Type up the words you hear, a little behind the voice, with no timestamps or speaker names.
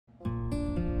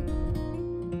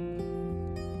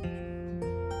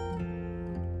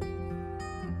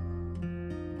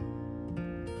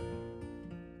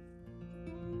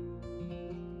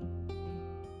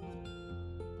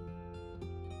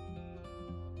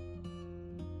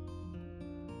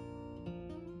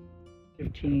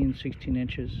15, 16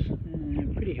 inches,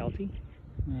 pretty healthy.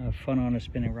 Fun on a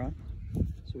spinning rod.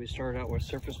 So we started out with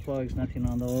surface plugs, nothing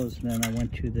on those, and then I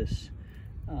went to this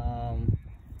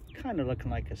kind of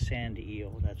looking like a sand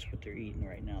eel. That's what they're eating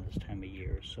right now this time of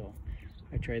year. So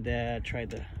I tried that, tried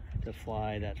the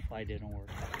fly. That fly didn't work.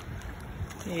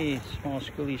 Hey, small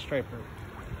schoolie striper.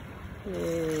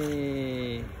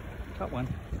 Hey, caught one.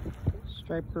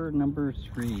 Striper number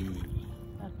 3.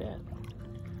 Not bad.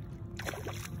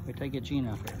 Wait till I get Gene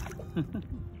out here.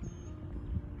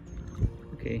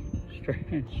 Okay,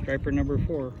 striper number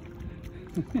 4.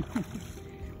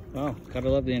 Wow, gotta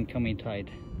love the incoming tide.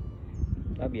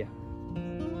 Love ya.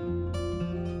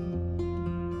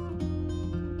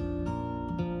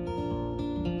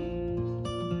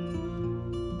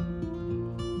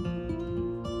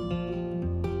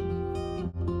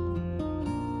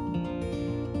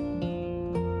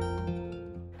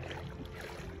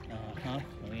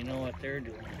 Well, you know what they're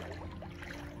doing.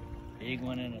 Big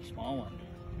one and a small one.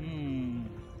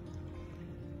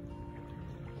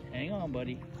 Hang on,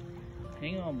 buddy.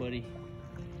 Hang on, buddy.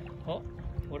 Oh,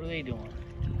 what are they doing?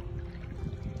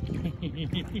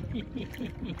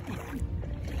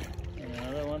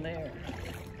 Another one there.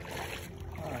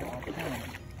 Oh,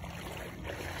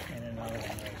 and another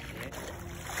one right there.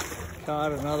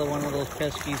 Caught another one of those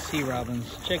pesky sea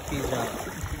robins. Check these out.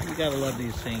 You gotta love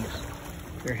these things.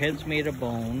 Their head's made of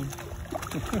bone.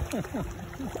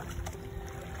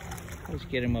 Let's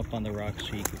get him up on the rock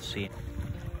so you can see him.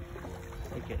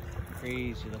 Look at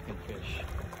crazy looking fish.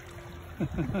 It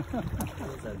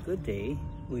was a good day.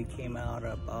 We came out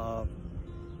about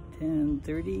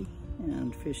 10:30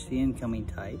 and fished the incoming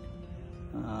tide.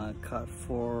 Caught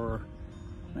 4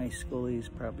 nice schoolies,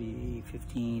 probably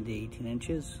 15 to 18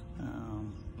 inches.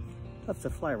 Left the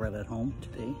fly rod at home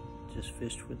today. Just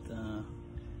fished with a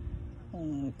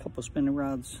couple spinning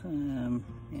rods and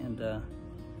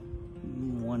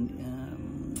one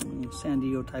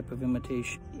Sandio type of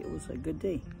imitation. It was a good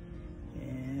day.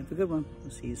 Have a good one.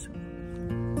 We'll see you soon.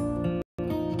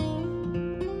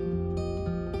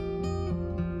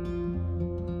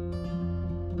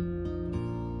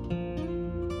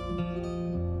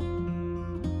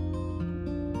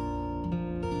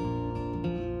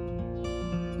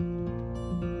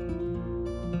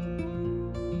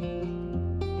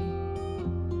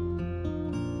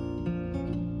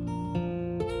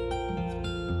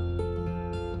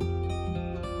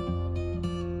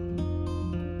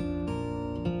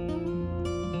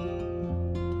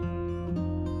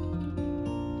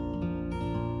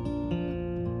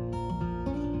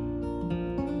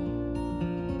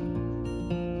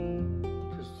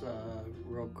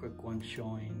 Quick one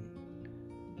showing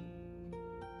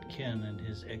Ken and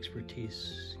his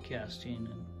expertise casting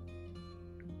and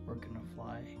working a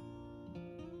fly.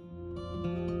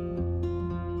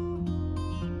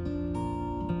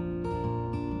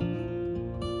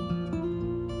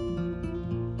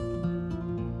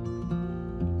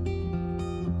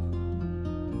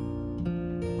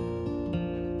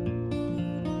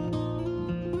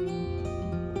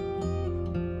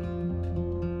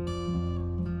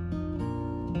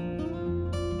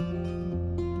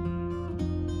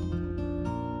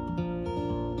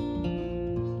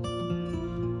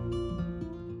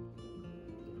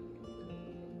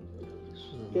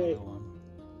 Okay. One.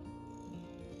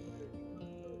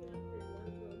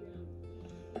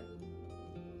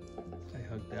 I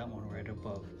hooked that one right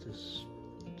above this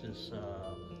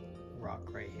rock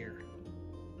right here.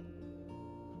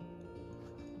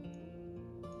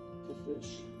 The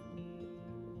fish.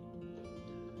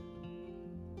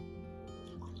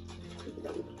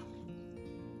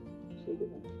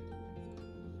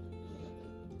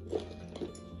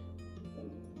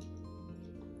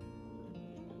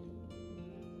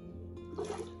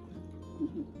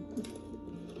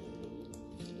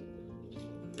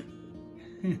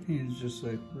 It's just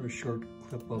like a short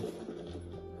clip of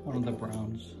one of the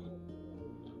browns.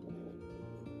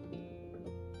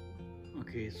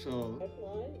 Okay, so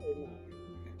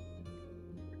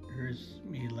here's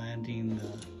me landing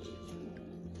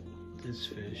this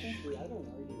fish.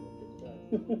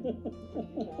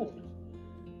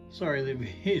 Sorry, the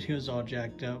video's all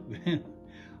jacked up. I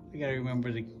gotta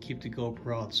remember to keep the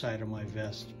GoPro outside of my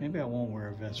vest. Maybe I won't wear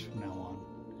a vest from now on.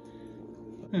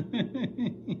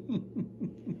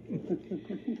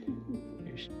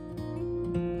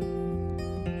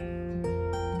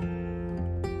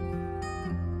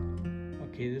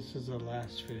 Okay, this is the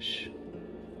last fish.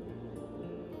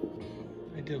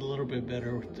 I did a little bit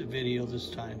better with the video this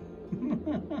time.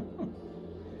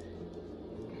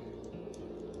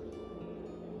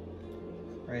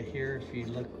 Right here, if you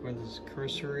look where this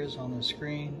cursor is on the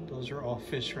screen, those are all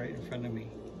fish right in front of me.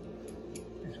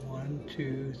 There's 1,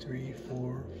 2, 3,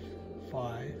 4,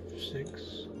 5,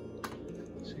 6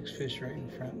 fish right in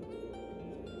front.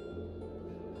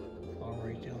 All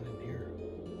right down in here.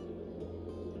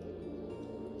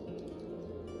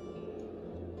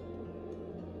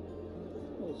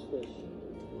 Nice fish.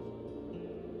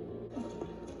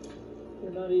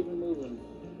 They're not even moving.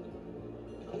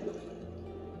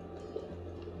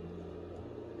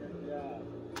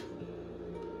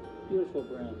 Beautiful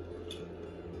brown.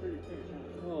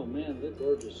 Oh man, they're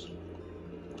gorgeous.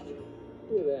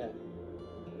 Look at that.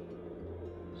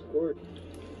 It's gorgeous.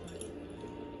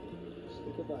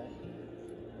 Say goodbye.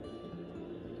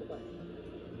 Goodbye.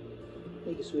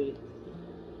 Thank you, sweetie.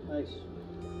 Nice.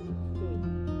 Good.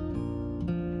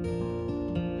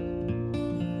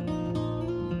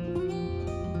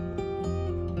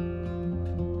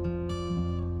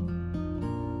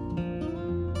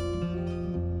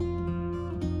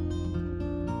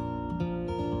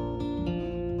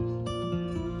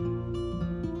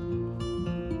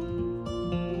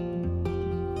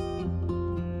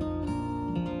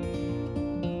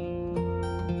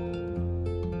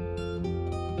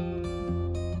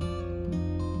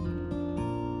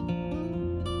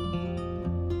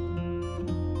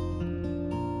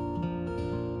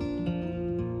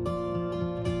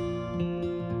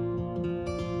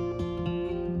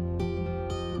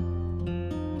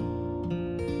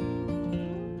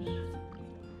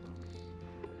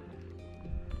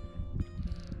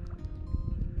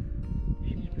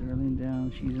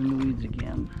 Down, she's in the weeds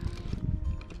again.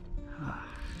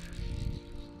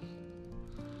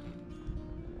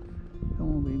 Come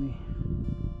on, baby.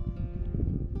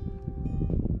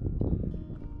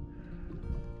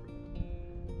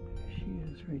 There she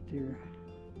is right there.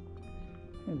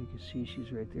 As you can see,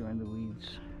 she's right there in the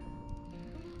weeds.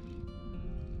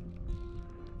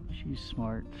 She's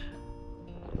smart.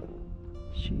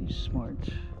 She's smart.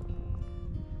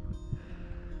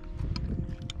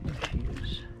 There she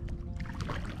is.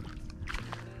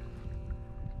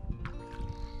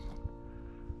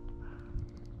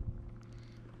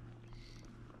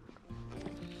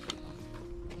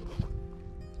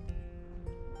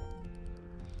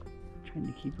 Trying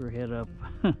to keep her head up.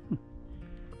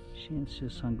 She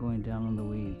insists on going down in the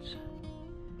weeds.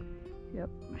 Yep,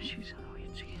 she's in the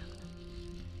weeds again.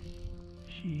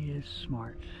 She is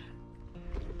smart.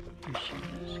 Here she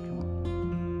is. Come on.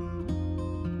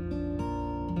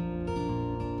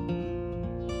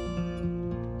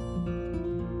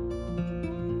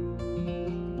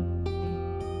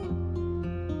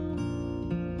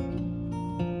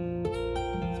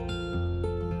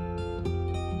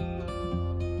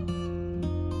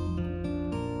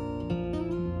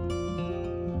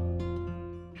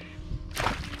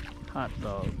 Hot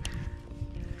dog.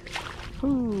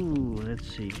 Ooh, let's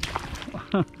see.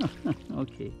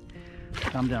 Okay,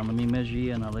 calm down. Let me measure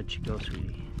you and I'll let you go,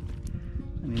 sweetie.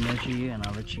 Let me measure you and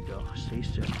I'll let you go. Stay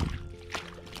still.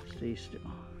 Stay still.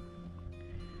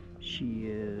 She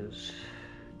is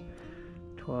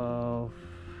 12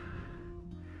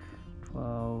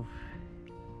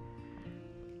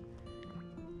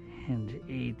 and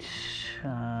 8.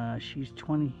 She's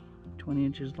 20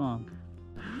 inches long.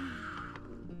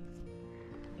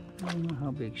 I don't know how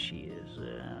big she is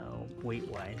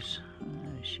weight-wise.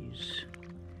 She's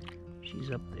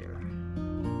up there.